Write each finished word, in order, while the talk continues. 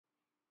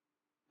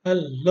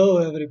Hello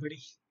everybody.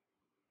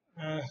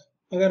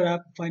 अगर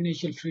आप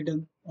financial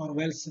freedom और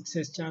वेल्थ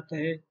सक्सेस चाहते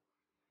हैं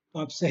तो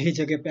आप सही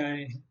जगह पे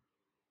आए हैं।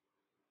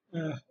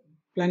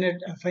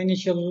 Planet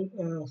financial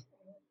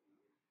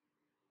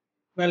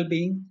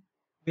wellbeing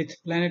with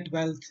planet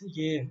wealth,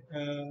 ये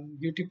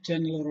यूट्यूब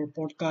चैनल और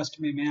पॉडकास्ट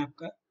में मैं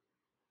आपका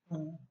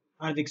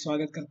हार्दिक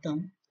स्वागत करता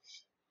हूं।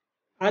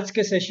 आज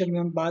के सेशन में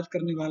हम बात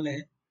करने वाले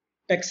हैं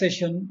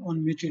टैक्सेशन ऑन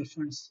म्यूचुअल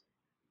फंड्स।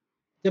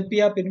 जब भी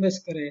आप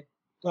इन्वेस्ट करें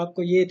तो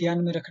आपको ये ध्यान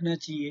में रखना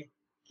चाहिए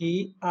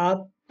कि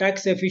आप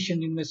टैक्स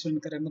एफिशिएंट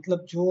इन्वेस्टमेंट करें।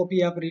 मतलब जो अभी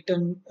आप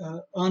रिटर्न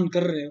अर्न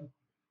कर रहे हो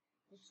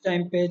उस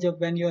टाइम पे, जब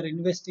when you are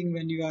investing,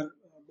 when you are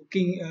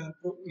booking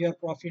your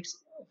profits,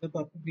 जब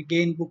आप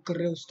गेन बुक कर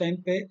रहे हो उस टाइम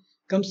पे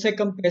कम से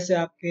कम पैसे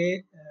आपके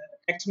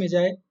टैक्स में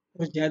जाए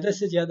और ज़्यादा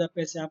से ज़्यादा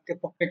पैसे आपके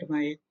पॉकेट में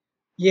आए।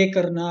 ये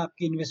करना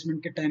आपकी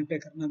इन्वेस्टमेंट के टाइम पे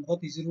करना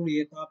बहुत ही ज़रूरी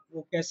है। तो आप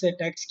वो कैसे,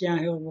 टैक्स क्या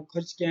है और वो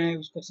खर्च क्या है,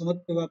 उसको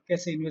समझते हुए आप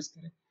कैसे इन्वेस्ट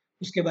करें,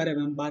 उसके बारे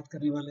में हम बात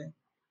करने वाले हैं।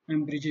 I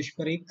am Brijesh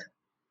Parikh,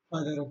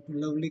 father of two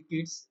lovely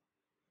kids,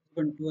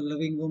 husband to a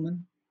loving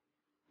woman.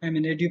 I'm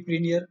an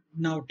entrepreneur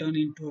now turned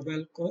into a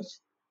wealth coach,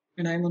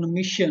 and I'm on a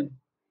mission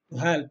to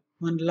help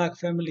 1 lakh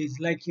families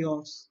like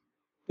yours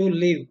to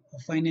live a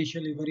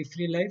financially worry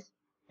free life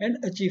and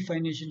achieve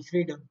financial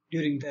freedom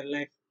during their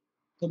life.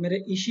 तो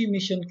मेरे इसी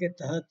mission के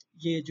तहत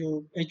ये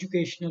जो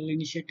educational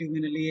initiative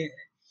मैंने लिए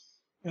है,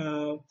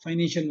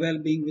 financial well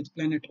being with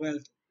planet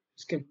wealth,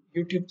 उसके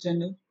यूट्यूब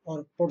चैनल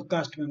और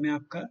पॉडकास्ट में मैं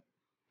आपका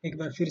एक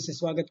बार फिर से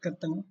स्वागत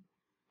करता हूँ।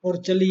 और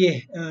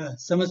चलिए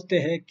समझते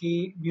हैं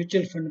कि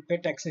म्यूचुअल फंड पे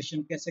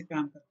टैक्सेशन कैसे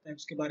काम करता है,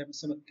 उसके बारे में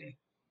समझते हैं।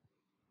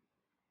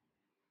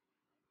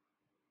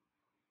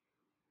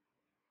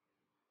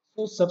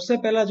 तो सबसे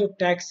पहला जो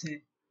टैक्स है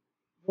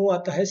वो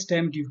आता है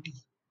स्टैम्प ड्यूटी,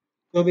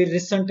 जो अभी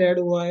रिसेंट ऐड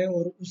हुआ है।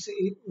 और उस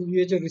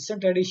ये जो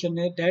रिसेंट एडिशन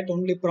है, that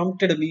only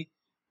prompted me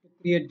to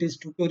create this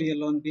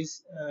tutorial on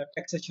this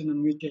taxation on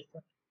mutual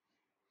fund.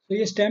 तो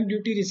ये स्टैम्प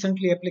ड्यूटी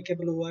रिसेंटली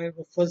एप्लीकेबल हुआ है,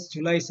 वो 1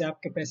 जुलाई से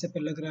आपके पैसे पे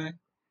लग रहा है।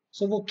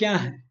 सो वो क्या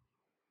है?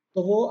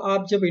 तो वो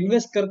आप जब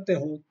इन्वेस्ट करते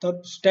हो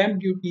तब स्टैम्प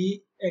ड्यूटी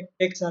एक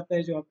टैक्स आता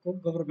है जो आपको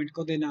गवर्नमेंट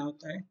को देना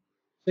होता है।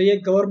 तो ये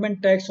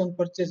government tax on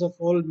purchase of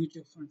all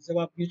mutual fund, जब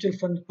आप म्यूचुअल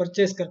फंड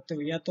परचेज करते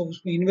हो या तो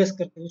उसमें इन्वेस्ट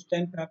करते हो उस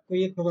टाइम पे आपको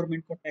ये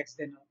गवर्नमेंट को टैक्स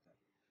देना होता है।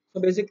 तो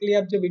बेसिकली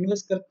आप जब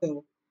इन्वेस्ट करते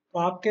हो तो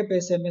आपके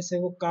पैसे में से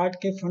वो काट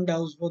के फंड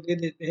हाउस वो दे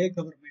देते हैं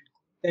गवर्नमेंट को,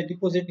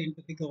 deposit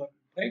into the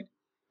government, right?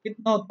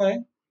 कितना होता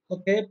है?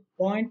 ओके,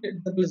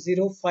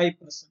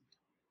 0.005%।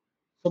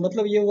 तो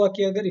मतलब ये हुआ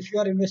कि अगर if you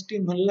are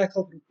investing 1 lakh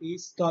of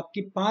rupees तो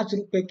आपकी 5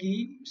 रुपए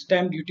की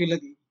स्टैम्प ड्यूटी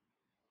लगेगी,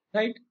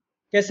 राइट?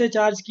 कैसे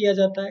चार्ज किया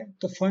जाता है?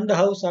 तो फंड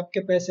हाउस आपके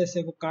पैसे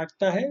से वो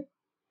काटता है,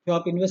 जो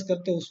आप इन्वेस्ट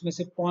करते हो उसमें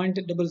से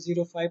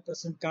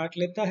 0.005% काट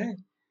लेता है,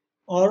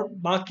 और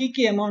बाकी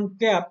के अमाउंट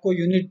पे आपको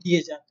यूनिट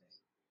दिए जाते हैं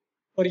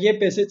और ये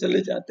पैसे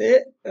चले जाते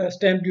हैं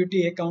स्टैम्प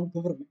ड्यूटी अकाउंट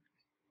गवर्नमेंट।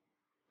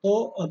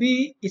 तो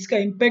अभी इसका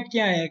इम्पैक्ट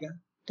क्या आएगा?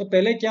 तो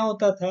पहले क्या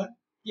होता था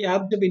कि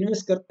आप जब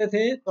इन्वेस्ट करते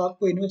थे तो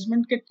आपको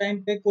इन्वेस्टमेंट के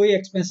टाइम पे कोई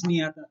एक्सपेंस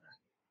नहीं आता था।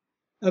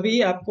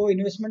 अभी आपको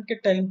इन्वेस्टमेंट के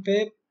टाइम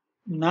पे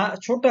ना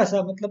छोटा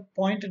सा, मतलब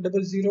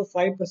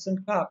 0.005%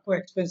 का आपको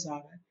एक्सपेंस आ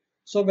रहा है।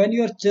 So when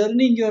you are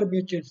churning your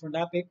mutual fund,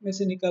 आप एक में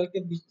से निकाल के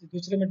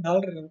दूसरे में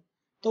डाल रहे हो,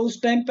 तो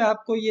उस टाइम पे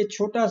आपको ये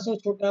छोटा सा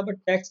छोटा बट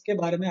टैक्स के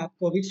बारे में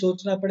आपको अभी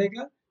सोचना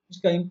पड़ेगा,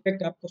 उसका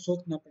इम्पैक्ट आपको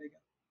सोचना पड़ेगा,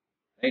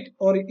 राइट?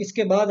 और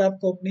इसके बाद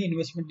आपको अपनी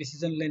इन्वेस्टमेंट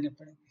डिसीजन लेने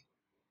पड़ेंगे।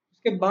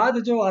 उसके बाद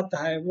जो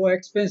आता है वो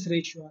एक्सपेंस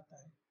रेशियो आता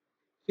है।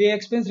 तो ये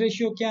एक्सपेंस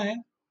रेशियो क्या है?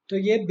 तो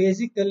ये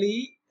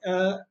बेसिकली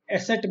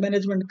एसेट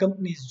मैनेजमेंट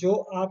कंपनीज जो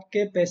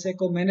आपके पैसे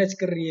को मैनेज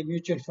कर रही है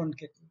म्यूचुअल फंड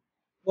के थ्रू,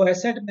 वो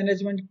एसेट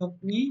मैनेजमेंट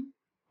कंपनी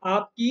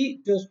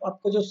आपकी जो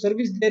आपको जो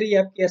सर्विस दे रही है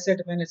आपकी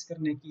एसेट मैनेज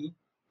करने की,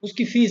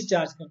 उसकी फीस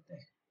चार्ज करते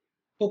हैं।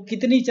 तो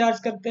कितनी चार्ज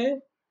करते हैं?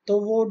 तो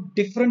वो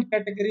डिफरेंट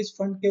कैटेगरीज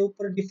फंड के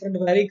ऊपर डिफरेंट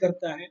वैरी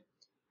करता है।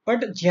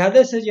 बट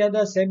ज्यादा से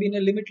ज्यादा सेबी ने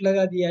लिमिट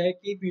लगा दिया है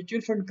कि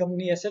mutual fund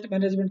company, asset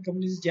management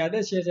company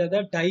ज्यादा से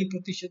ज्यादा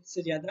 2.5%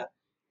 से ज्यादा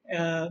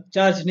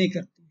चार्ज नहीं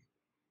करती।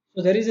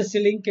 तो देर इज अ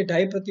सीलिंग के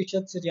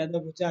 2.5% से ज्यादा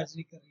वो चार्ज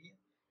नहीं कर रही है।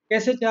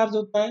 कैसे चार्ज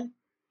होता है?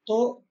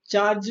 तो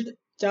charge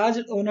charge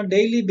on a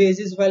daily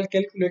basis while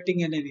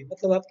calculating NAV.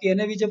 मतलब आपकी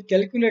एनएवी जब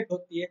कैलकुलेट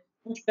होती है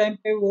उस टाइम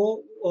पे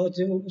वो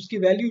जो उसकी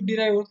वैल्यू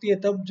डिराइव होती है,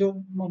 तब जो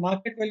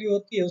मार्केट वैल्यू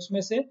होती है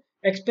उसमें से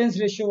एक्सपेंस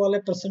रेशियो वाले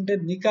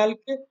परसेंटेज निकाल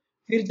के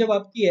फिर जब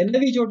आपकी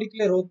एनएवी जो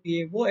डिक्लेयर होती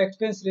है वो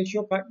एक्सपेंस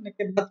रेशियो काटने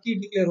के बाद की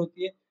डिक्लेयर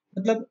होती है।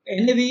 मतलब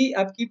एनएवी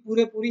आपकी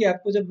पूरे पूरी,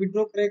 आपको जब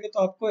विड्रॉ करेंगे तो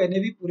आपको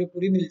एनएवी पूरे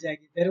पूरी मिल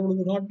जाएगी, there would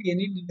not be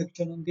any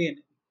deduction on the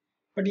NAV,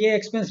 but ये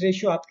एक्सपेंस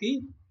रेशियो आपकी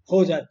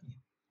हो जाती है।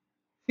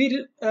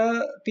 फिर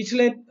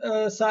पिछले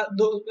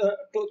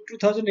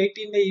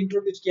 2018 में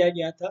इंट्रोड्यूस किया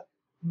गया था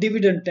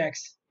डिविडेंड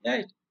टैक्स,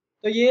 राइट?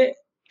 तो ये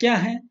क्या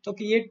है? तो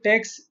कि ये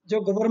टैक्स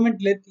जो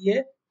गवर्नमेंट लेती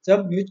है,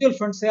 जब म्यूचुअल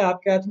फंड से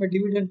आपके हाथ में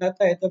डिविडेंड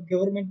आता है तब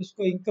गवर्नमेंट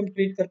उसको इनकम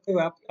ट्रीट करते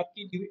हुए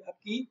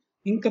आपकी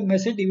इनकम में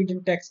से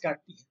डिविडेंड टैक्स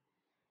काटती है,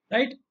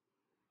 राइट?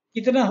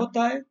 कितना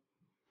होता है?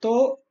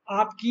 तो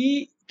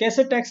आपकी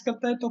कैसे टैक्स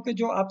करता है? तो कि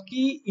जो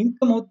आपकी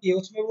इनकम होती है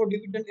उसमें वो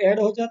डिविडेंड ऐड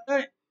हो जाता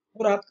है,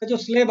 और आपका जो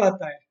स्लेब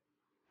आता है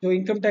जो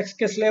इनकम टैक्स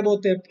के स्लैब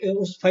होते हैं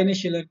उस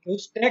फाइनेंशियल ईयर के,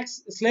 उस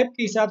टैक्स स्लैब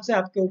के हिसाब से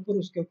आपके ऊपर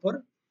उसके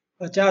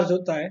ऊपर चार्ज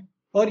होता है।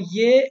 और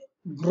ये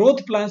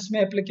ग्रोथ प्लान्स में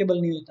एप्लीकेबल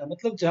नहीं होता,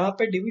 मतलब जहाँ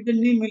पे डिविडेंड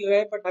नहीं मिल रहा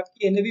है बट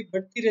आपकी एनएवी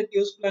बढ़ती रहती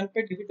है, उस प्लान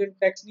पे डिविडेंड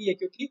टैक्स नहीं है,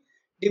 क्योंकि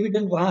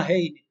डिविडेंड वहाँ है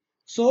ही नहीं।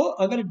 सो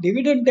अगर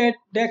डिविडेंड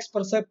टैक्स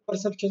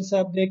परसेप्शन से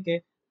आप देखें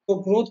तो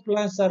growth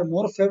plans are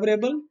more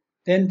favourable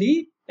then the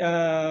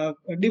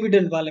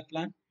dividend वाले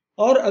प्लान।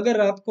 और अगर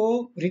आपको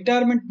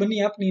रिटायरमेंट मनी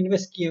आपने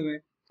इन्वेस्ट किए हुए,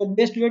 तो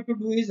best way to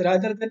do is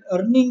rather than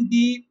earning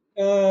the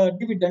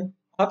dividend,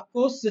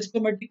 आपको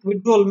सिस्टमेटिक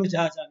विड्रॉल में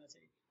जाना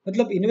चाहिए।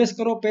 मतलब इन्वेस्ट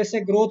करो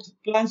पैसे ग्रोथ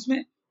प्लान्स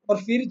में,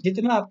 और फिर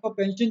जितना आपको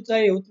पेंशन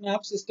चाहिए उतना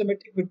आप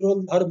सिस्टमेटिक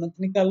विड्रॉल हर मंथ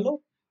निकाल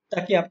लो,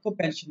 ताकि आपको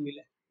पेंशन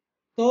मिले।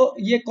 तो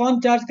ये कौन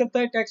चार्ज करता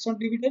है टैक्स ऑन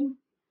डिविडेंड?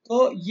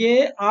 तो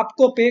ये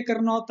आपको पे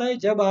करना होता है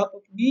जब आप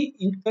अपनी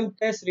इनकम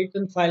टैक्स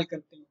रिटर्न फाइल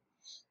करते हो,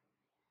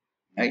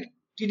 राइट।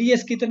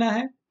 टीडीएस कितना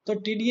है? तो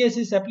TDS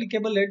is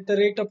applicable at the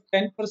rate of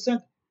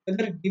 10%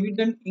 अगर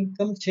डिविडेंड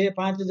इनकम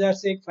 6-5 हजार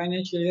से एक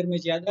फाइनेंशियल ईयर में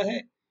ज्यादा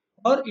है,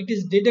 और it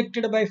is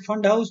deducted bye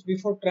fund house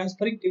before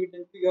transferring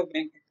dividend to your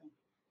bank account.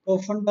 तो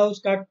फंड हाउस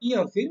काटती है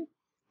और फिर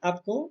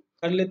आपको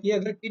कर लेती है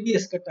अगर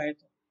टीडीएस कटा है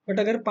तो। बट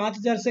अगर 5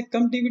 हजार से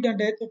कम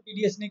डिविडेंड है तो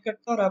टीडीएस नहीं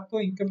कटता, और आपको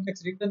इनकम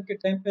टैक्स रिटर्न के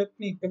टाइम पे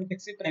अपनी इनकम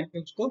टैक्स के टाइम पे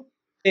उसको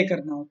पे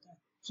करना होता है।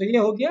 सो ये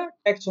हो गया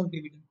टैक्स ऑन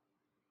डिविडेंड।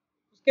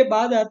 उसके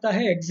बाद आता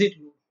है एग्जिट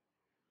लोड,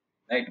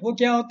 राइट। वो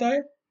क्या होता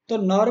है? तो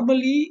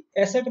नॉर्मली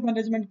एसेट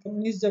मैनेजमेंट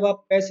कंपनीज जब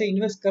आप पैसे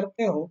इन्वेस्ट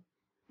करते हो,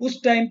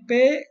 उस टाइम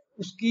पे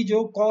उसकी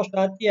जो कॉस्ट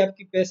आती है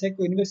आपकी पैसे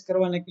को इन्वेस्ट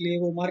करवाने के लिए,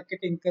 वो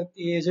मार्केटिंग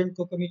करती है, एजेंट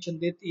को कमीशन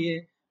देती है,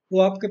 वो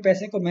आपके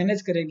पैसे को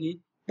मैनेज करेगी।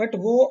 बट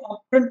वो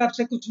अपफ्रंट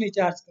आपसे कुछ नहीं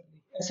चार्ज कर रही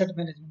एसेट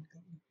मैनेजमेंट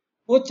कंपनी,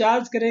 वो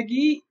चार्ज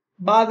करेगी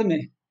बाद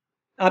में।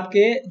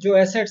 आपके जो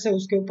एसेट्स है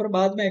उसके ऊपर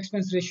बाद में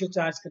एक्सपेंस रेशियो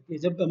चार्ज करती है,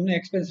 जब हमने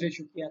एक्सपेंस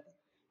रेशियो किया था।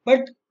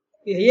 बट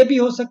ये भी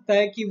हो सकता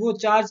है कि वो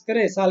चार्ज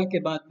करे साल के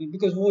बाद में,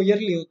 बिकॉज वो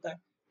ईयरली होता है,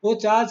 वो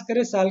चार्ज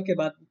करे साल के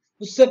बाद में,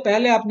 उससे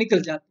पहले आप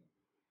निकल जाते हैं।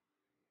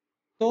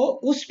 तो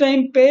उस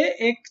टाइम पे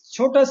एक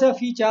छोटा सा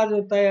फी चार्ज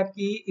होता है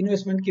आपकी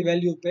इन्वेस्टमेंट की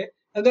वैल्यू पे,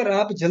 अगर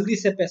आप जल्दी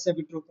से पैसे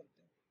विड्रॉ करते हैं।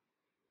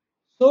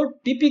 तो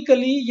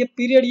टिपिकली ये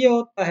पीरियड ये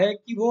होता है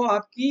कि वो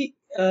आपकी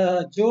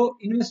जो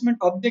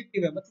इन्वेस्टमेंट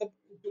ऑब्जेक्टिव है, मतलब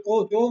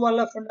जो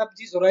वाला फंड आप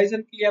जिस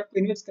होराइजन के लिए आपको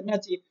इन्वेस्ट करना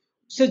चाहिए,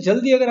 उससे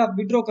जल्दी अगर आप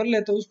विड्रॉ कर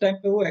ले तो उस टाइम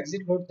पे वो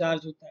एग्जिट लोड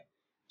चार्ज होता है।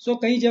 सो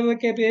कई जगह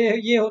के पे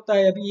ये होता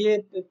है, अभी ये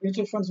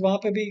म्यूचुअल फंड्स वहां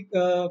पे भी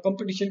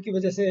कंपटीशन की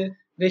वजह से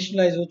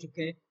रेशनलाइज हो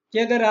चुके हैं, कि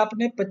अगर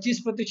आपने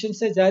 25%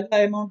 से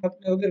ज्यादा अमाउंट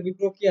अपने अगर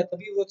विड्रॉ किया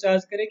तभी वो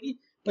चार्ज करेगी,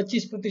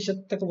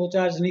 25% तक वो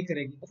चार्ज नहीं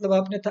करेगी। मतलब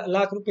आपने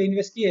लाख रुपए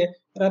इन्वेस्ट किए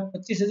और आप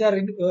 25 हजार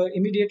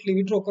इमीडिएटली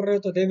विड्रॉ कर रहे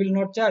हो तो they will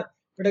not charge.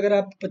 But अगर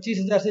आप 25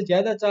 हजार से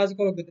ज्यादा चार्ज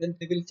करोगे then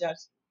they will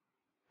charge,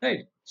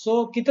 right.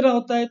 So कितना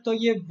होता है? तो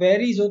ये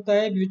वेरीज होता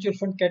है म्यूचुअल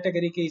फंड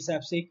कैटेगरी के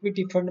हिसाब से,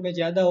 इक्विटी फंड में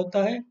ज्यादा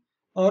होता है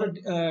और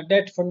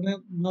डेट फंड में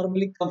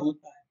नॉर्मली कम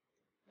होता है,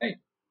 राइट।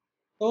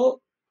 तो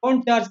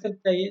कौन चार्ज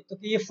करता है? ये तो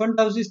कि ये फंड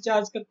हाउसेस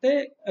चार्ज करते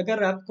हैं,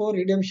 अगर आपको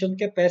रिडेम्पशन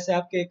के पैसे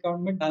आपके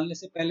अकाउंट में डालने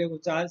से पहले वो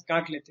चार्ज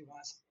काट लेते हैं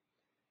वहां से।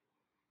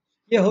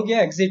 ये हो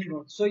गया एग्जिट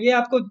लोड। सो ये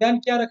आपको ध्यान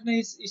क्या रखना है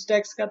इस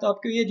टैक्स का? तो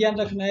आपको ये ध्यान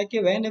रखना है कि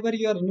when ever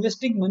you are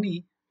investing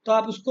money, तो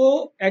आप उसको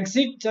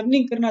एग्जिट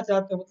चर्निंग करना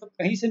चाहते हो, मतलब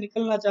कहीं से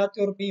निकलना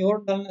चाहते हो और कहीं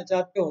और डालना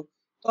चाहते हो,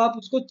 तो आप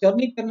उसको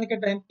चर्निंग करने के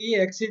टाइम पे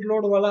ये एग्जिट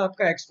लोड वाला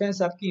आपका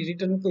एक्सपेंस आपकी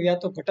रिटर्न को या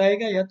तो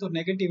घटाएगा, या तो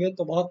नेगेटिव है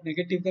तो बहुत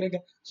नेगेटिव करेगा।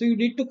 So you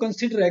need to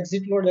consider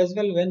exit load as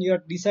well when you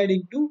are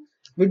deciding to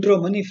withdraw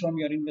money from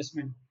your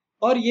investment.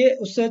 और ये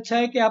उससे अच्छा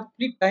है कि आप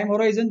अपनी टाइम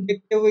होराइजन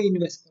देखते हुए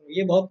इन्वेस्ट करो,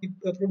 ये बहुत ही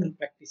प्रूडेंट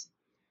प्रैक्टिस है।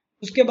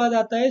 उसके बाद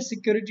आता है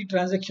सिक्योरिटी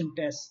ट्रांजैक्शन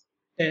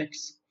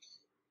टैक्स।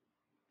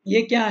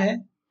 ये क्या है?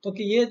 तो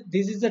कि ये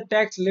this is the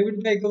tax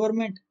levied by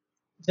government.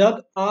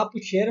 जब आप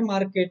शेयर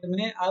मार्केट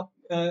में आप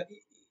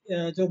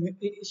जो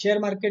शेयर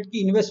मार्केट की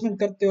इन्वेस्टमेंट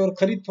करते हो और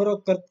खरीद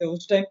फरोख्त करते हो,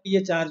 उस टाइम पे ये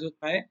चार्ज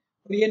होता है,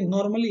 और ये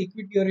normally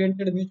equity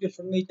oriented mutual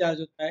fund में ही चार्ज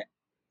होता है,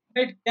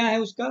 राइट। क्या है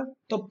उसका?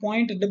 तो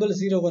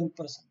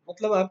 0.001%,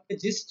 मतलब आपके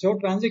जिस जो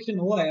ट्रांजेक्शन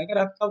हुआ है, अगर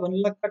आपका 1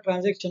 लाख का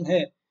ट्रांजेक्शन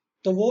है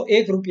तो वो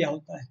 1 रुपया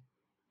होता है,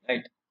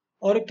 राइट।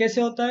 और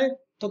कैसे होता है?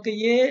 तो कि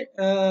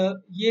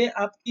ये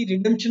आपकी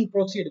रिडेम्पशन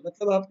प्रोसीड,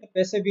 मतलब आपने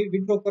पैसे भी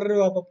विड्रॉ कर रहे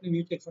हो आप अपने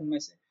म्यूचुअल फंड में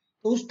से,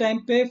 तो उस टाइम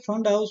पे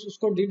फंड हाउस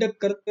उसको डिडक्ट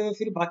करते हुए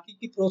फिर बाकी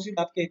की प्रोसीड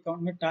आपके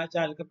अकाउंट में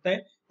चार्ज करता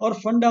है, और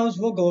फंड हाउस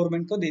वो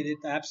गवर्नमेंट को दे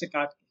देता है आपसे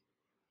काट के,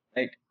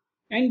 राइट।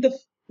 एंड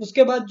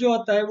उसके बाद जो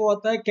आता है वो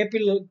आता है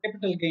कैपिटल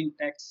कैपिटल गेन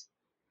टैक्स।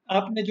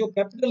 आपने जो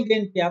कैपिटल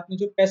गेन किया, आपने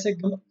जो पैसे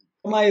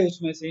कमाए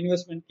उसमें से,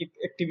 इन्वेस्टमेंट की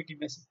एक्टिविटी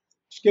में से,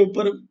 उसके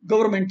ऊपर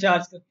गवर्नमेंट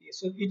चार्ज करती है।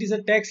 So it is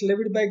a tax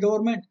levied by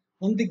government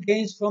on the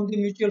gains from the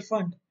mutual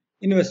fund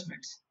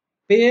investments,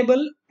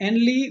 payable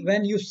only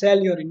when you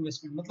sell your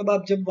investment. मतलब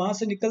आप जब वहां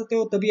से निकलते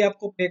हो तभी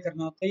आपको पे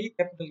करना होता है ये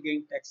कैपिटल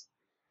गेन टैक्स।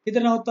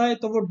 कितना होता है?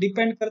 तो वो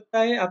डिपेंड करता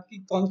है आपकी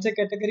कौन से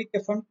कैटेगरी के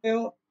फंड पे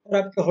हो और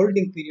आपके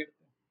होल्डिंग पीरियड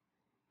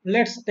पे।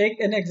 Let's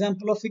take an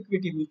example of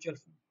equity mutual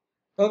fund.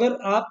 तो अगर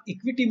आप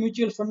इक्विटी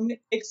म्यूचुअल फंड में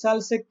 1 साल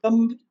से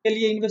कम के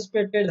लिए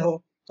इन्वेस्टेड हो,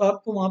 तो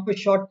आपको वहां पे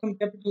short term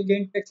capital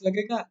gain tax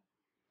लगेगा,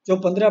 जो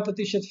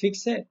 15%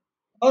 फिक्स है।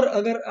 और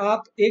अगर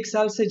आप 1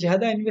 साल से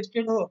ज्यादा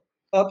इन्वेस्टेड हो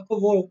तो आपको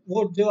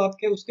वो जो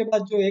आपके उसके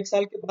बाद जो 1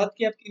 साल के बाद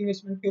की आपकी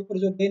इन्वेस्टमेंट के ऊपर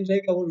जो गेन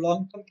रहेगा वो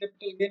लॉन्ग टर्म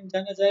कैपिटल गेन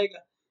जाना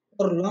जाएगा।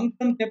 और लॉन्ग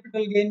टर्म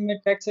कैपिटल गेन में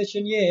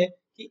टैक्सेशन ये है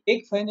कि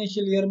एक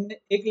फाइनेंशियल ईयर में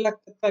 1 लाख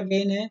तक का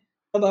गेन है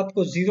तब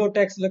आपको जीरो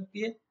टैक्स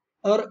लगती है।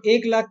 और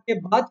 1 लाख के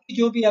बाद की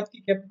जो भी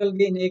आपकी कैपिटल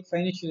गेन है एक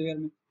फाइनेंशियल ईयर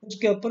में,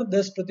 उसके ऊपर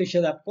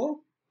 10%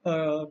 आपको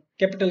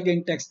कैपिटल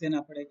गेन टैक्स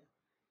देना पड़ेगा।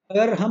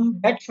 अगर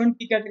हम डेट फंड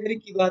की कैटेगरी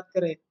की बात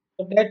करें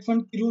तो डेट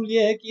फंड की रूल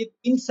ये है कि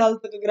 3 साल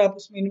तक अगर आप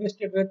उसमें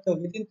इन्वेस्टेड रहते हो,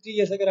 विद इन 3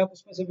 ईयर्स अगर आप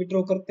उसमें से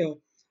विड्रॉ करते हो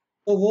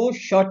तो वो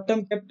शॉर्ट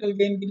टर्म कैपिटल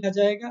गेन गिना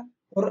जाएगा।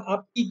 और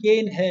आपकी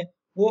गेन है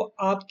वो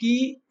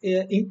आपकी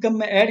इनकम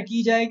में ऐड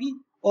की जाएगी।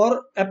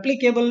 और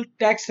एप्लीकेबल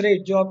टैक्स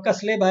रेट जो आपका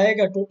स्लैब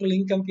आएगा टोटल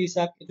इनकम के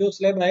हिसाब से, जो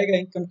स्लैब आएगा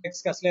इनकम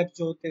टैक्स का स्लैब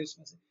जो होते हैं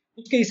उसमें से,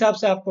 उसके हिसाब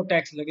से आपको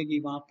टैक्स लगेगी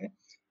वहां पे।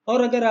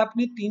 और अगर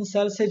आपने 3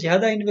 साल से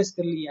ज्यादा इन्वेस्ट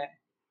कर लिया है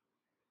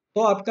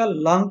तो आपका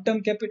long term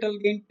capital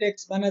gain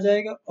tax माना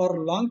जाएगा। और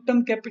long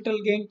term capital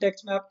gain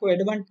tax में आपको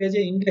एडवांटेज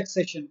है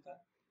इंडेक्सेशन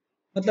का।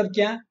 मतलब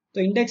क्या?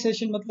 तो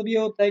इंडेक्सेशन मतलब ये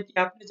होता है कि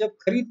आपने जब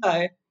खरीदा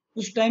है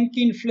उस टाइम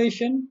की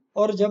इन्फ्लेशन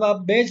और जब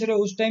आप बेच रहे हो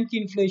उस टाइम की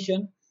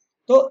इन्फ्लेशन,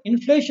 तो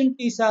इन्फ्लेशन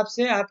के हिसाब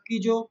से आपकी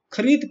जो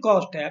खरीद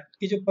कॉस्ट है,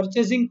 आपकी जो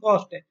परचेजिंग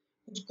कॉस्ट है,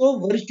 उसको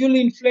वर्चुअली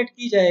इन्फ्लेट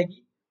की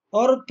जाएगी।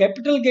 और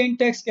कैपिटल गेन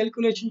टैक्स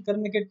कैलकुलेशन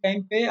करने के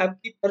टाइम पे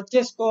आपकी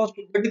परचेस कॉस्ट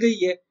बढ़ गई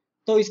है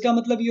तो इसका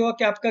मतलब ये हुआ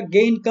कि आपका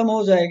गेन कम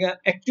हो जाएगा।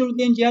 एक्चुअल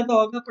गेन ज्यादा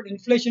होगा बट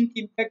इन्फ्लेशन की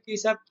इम्पैक्ट के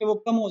हिसाब से वो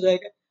कम हो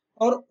जाएगा।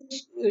 और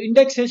उस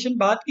इंडेक्सेशन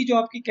बाद की जो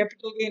आपकी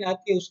कैपिटल गेन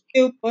आती है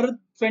उसके ऊपर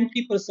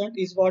 20%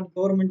 is what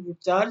government would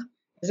charge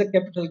as a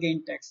capital gain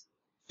tax.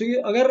 तो ये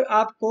अगर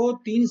आपको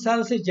 3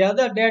 साल से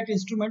ज्यादा डेट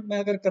इंस्ट्रूमेंट में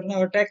अगर करना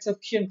है, टैक्स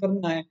एफिशिएंट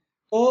करना है,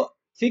 तो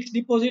फिक्स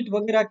डिपॉजिट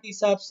वगैरह के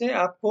हिसाब से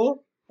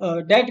आपको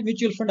डेट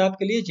म्यूचुअल फंड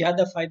आपके लिए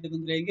ज्यादा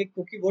फायदेमंद रहेंगे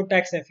क्योंकि वो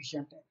टैक्स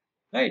एफिशिएंट है,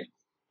 राइट।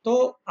 तो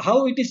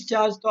हाउ इट इज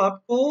चार्ज, तो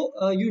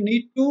आपको you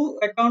need to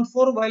account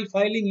for while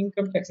filing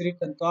income tax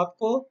return. तो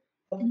आपको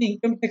अपने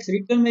इनकम टैक्स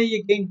रिटर्न में ये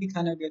गेन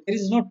दिखाना होगा। There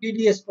is no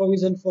TDS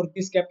provision for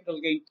this capital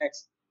gain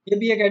tax. ये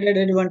भी एक एडेड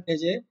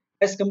एडवांटेज है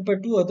as compared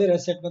to other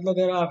asset. मतलब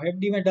अगर आप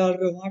एफडी में डाल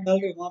रहे हो, वहां डाल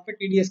रहे हो, वहां पे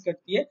टीडीएस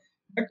कटती है,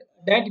 बट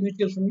दैट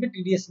म्यूचुअल फंड में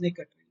टीडीएस नहीं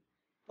कट रही।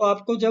 तो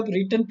आपको जब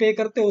रिटर्न पे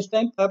करते हो उस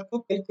टाइम आपको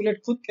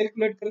खुद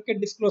कैलकुलेट करके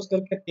डिस्क्लोज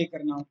करके पे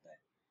करना होता है।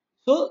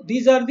 So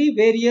these are the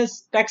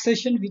various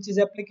taxation which is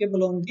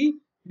applicable on the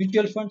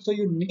mutual fund. So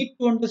you need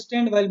to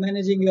understand while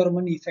managing your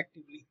money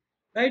effectively,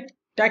 right?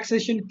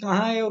 Taxation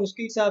कहाँ है और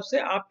उसके हिसाब से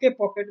आपके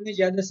पॉकेट में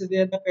ज्यादा से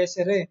ज्यादा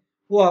पैसे रहे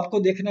वो आपको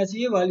देखना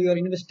चाहिए वाल यू आर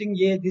इन्वेस्टिंग।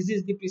 ये this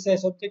is the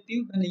precise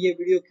objective, मैंने ये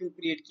वीडियो क्यों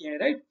क्रिएट किया है,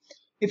 right.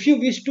 If you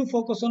wish to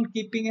focus on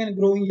keeping and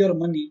growing your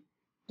money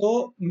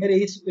तो मेरे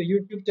इस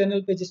यूट्यूब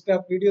चैनल पे जिस पे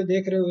आप वीडियो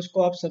देख रहे हो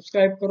उसको आप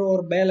सब्सक्राइब करो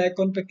और बेल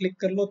आइकॉन पे क्लिक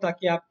कर लो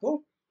ताकि आपको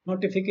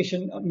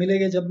नोटिफिकेशन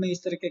मिलेगा जब मैं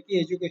इस तरह की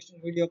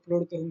एजुकेशनल वीडियो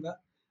अपलोड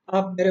करूंगा।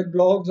 आप मेरे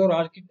ब्लॉग्स और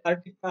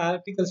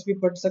आर्टिकल्स भी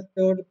पढ़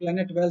सकते हो,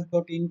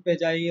 planetwealth.in पे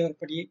जाइए और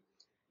पढ़िए।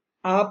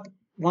 आप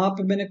वहाँ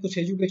पे मैंने कुछ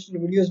एजुकेशनल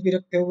वीडियोस भी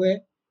रखे हुए हैं,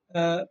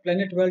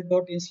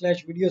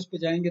 planetwealth.in/videos पे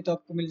जाएंगे तो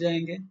आपको मिल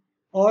जाएंगे।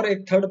 और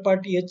एक थर्ड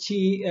पार्टी अच्छी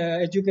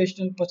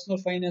educational personal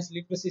finance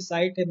literacy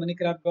site है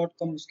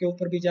moneycraft.com, उसके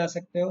ऊपर भी जा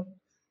सकते हो।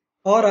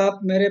 और आप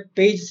मेरे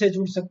पेज से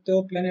जुड़ सकते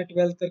हो, प्लेनेट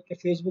वेल्थ करके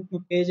फेसबुक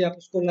में पेज है, आप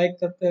उसको लाइक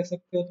करते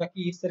सकते हो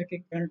ताकि इस तरह के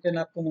कंटेंट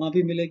आपको वहाँ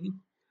भी मिलेगी।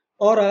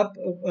 और आप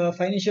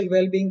फाइनेंशियल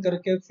वेलबींग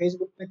करके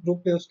फेसबुक पे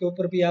ग्रुप है उसके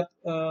ऊपर भी आप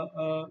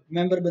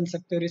मेंबर बन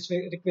सकते हो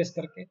रिक्वेस्ट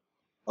करके।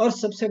 और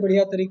सबसे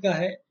बढ़िया तरीका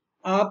है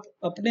आप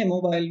अपने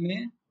मोबाइल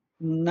में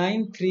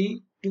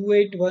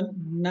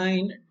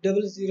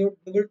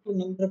 9328190022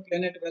 नंबर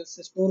प्लेनेट वेल्थ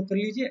से स्टोर कर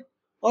लीजिए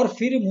और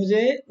फिर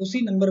मुझे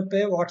उसी नंबर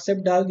पे व्हाट्सएप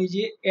डाल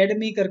दीजिए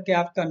एडमी करके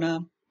आपका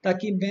नाम,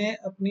 ताकि मैं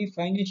अपनी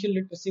फाइनेंशियल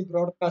लिटरेसी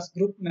ब्रॉडकास्ट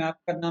ग्रुप में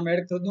आपका नाम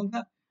ऐड कर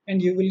दूंगा।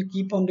 And you will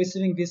keep on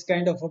receiving this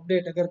kind of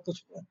update. अगर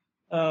कुछ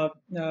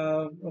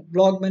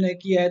ब्लॉग मैंने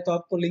किया है तो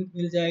आपको लिंक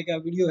मिल जाएगा,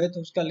 वीडियो है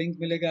तो उसका लिंक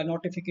मिलेगा,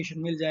 नोटिफिकेशन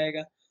मिल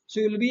जाएगा। So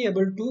you'll be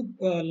able to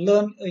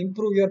learn,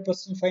 improve your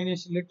personal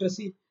financial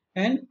literacy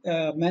and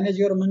manage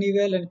your money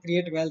well and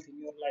create wealth in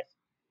your life,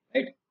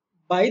 right?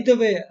 By the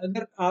way,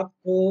 अगर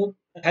आपको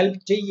हेल्प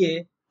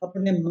चाहिए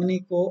अपने मनी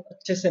को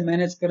अच्छे से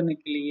मैनेज करने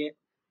के लिए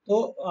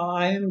तो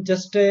I am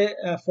just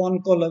a phone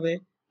call away.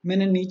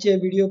 मैंने नीचे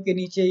वीडियो के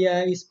नीचे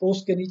या इस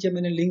पोस्ट के नीचे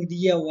मैंने लिंक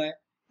दिया हुआ है,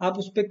 आप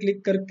उस पर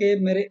क्लिक करके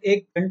मेरे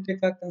 1 घंटे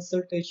का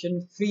कंसल्टेशन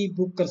फ्री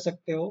बुक कर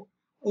सकते हो।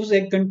 उस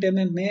 1 घंटे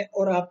में मैं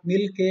और आप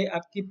मिल के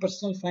आपकी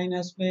पर्सनल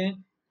फाइनेंस में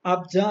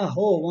आप जहाँ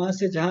हो वहां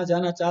से जहाँ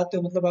जाना चाहते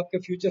हो, मतलब आपके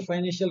फ्यूचर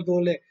फाइनेंशियल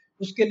गोल है,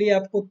 उसके लिए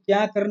आपको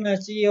क्या करना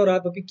चाहिए और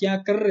आप अभी क्या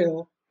कर रहे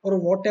हो, और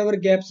whatever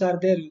gaps are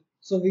there,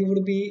 so we would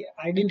be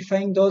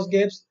identifying those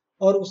gaps,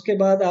 और उसके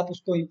बाद आप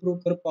उसको इम्प्रूव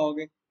कर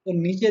पाओगे। तो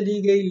नीचे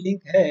दी गई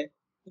लिंक है,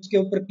 उसके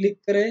ऊपर क्लिक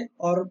करें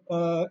और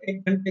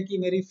 1 घंटे की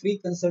मेरी फ्री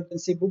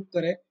कंसल्टेंसी बुक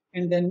करें।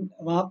 एंड देन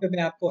वहां पे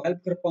मैं आपको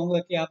हेल्प कर पाऊंगा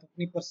कि आप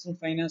अपनी पर्सनल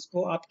फाइनेंस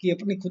को, आपकी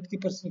अपनी खुद की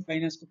पर्सनल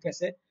फाइनेंस को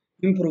कैसे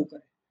इम्प्रूव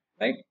करें,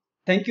 राइट।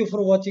 Thank you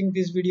for watching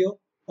this video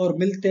और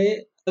मिलते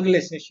हैं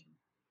अगले session.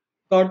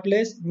 God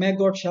bless, may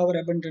God shower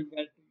abundant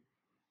wealth.